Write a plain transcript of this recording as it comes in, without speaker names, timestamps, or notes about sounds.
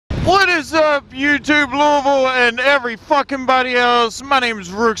What is up, YouTube Louisville and every fucking body else? My name is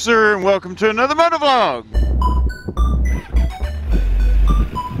Rookzer and welcome to another motovlog.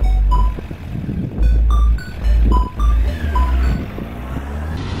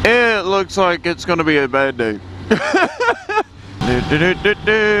 It looks like it's gonna be a bad day.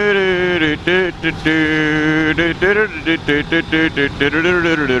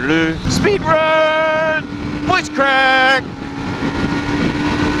 Speed run! Voice crack!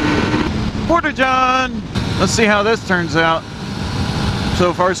 Porter John! Let's see how this turns out.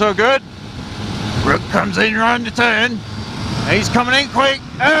 So far so good. Rook comes in around the turn. He's coming in quick.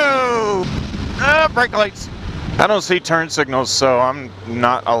 Oh! Brake lights. I don't see turn signals, so I'm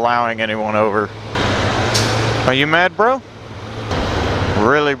not allowing anyone over. Are you mad, bro?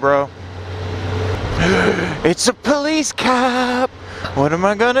 Really, bro? It's a police cop! What am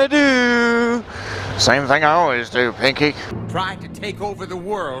I gonna do? Same thing I always do, Pinky. Try to take over the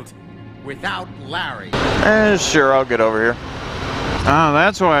world without Larry. Sure, I'll get over here. Oh,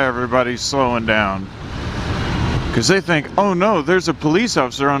 that's why everybody's slowing down. Because they think, oh no, there's a police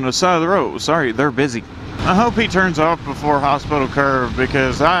officer on the side of the road. Sorry, they're busy. I hope he turns off before Hospital Curve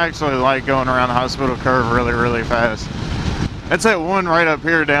because I actually like going around the Hospital Curve really, really fast. It's that one right up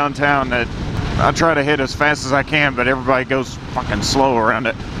here downtown that I try to hit as fast as I can, but everybody goes fucking slow around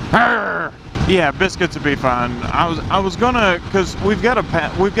it. Arr! Yeah, biscuits would be fine. I was gonna, cause we've got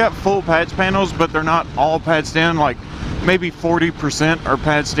full patch panels, but they're not all patched in. Like maybe 40% are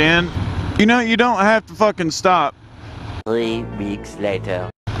patched in. You know, you don't have to fucking stop. 3 weeks later.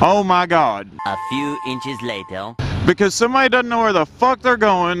 Oh my God. A few inches later. Because somebody doesn't know where the fuck they're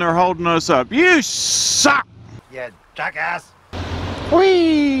going, they're holding us up. You suck! You jackass.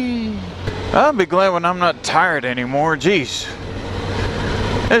 Whee! I'll be glad when I'm not tired anymore. Jeez.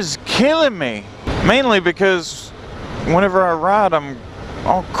 This is killing me. Mainly because whenever I ride, I'm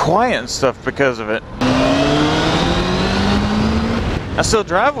all quiet and stuff because of it. I still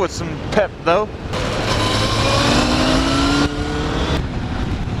drive with some pep though.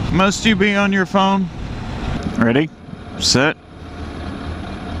 Must you be on your phone? Ready, set,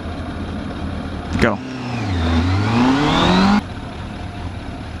 go.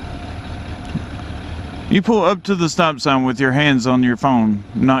 You pull up to the stop sign with your hands on your phone,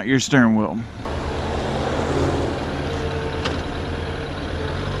 not your steering wheel.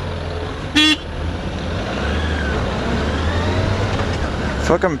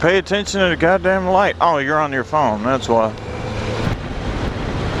 Fucking pay attention to the goddamn light. Oh, you're on your phone, that's why.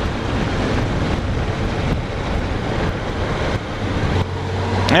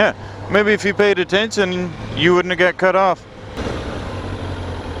 Yeah, maybe if you paid attention, you wouldn't have got cut off.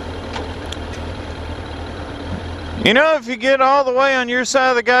 You know, if you get all the way on your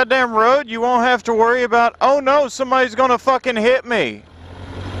side of the goddamn road, you won't have to worry about, oh no, somebody's gonna fucking hit me.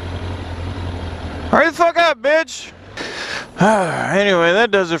 Hurry the fuck up, bitch. Anyway,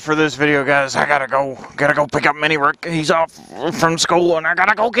 that does it for this video, guys. I gotta go pick up Mini Rick. He's off from school and I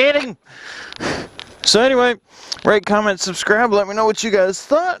gotta go get him. So anyway, rate, comment, subscribe. Let me know what you guys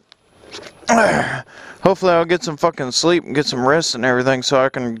thought. Hopefully I'll get some fucking sleep and get some rest and everything so I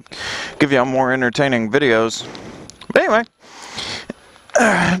can give y'all more entertaining videos. But anyway,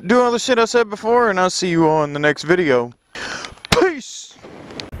 do all the shit I said before and I'll see you all in the next video. Peace!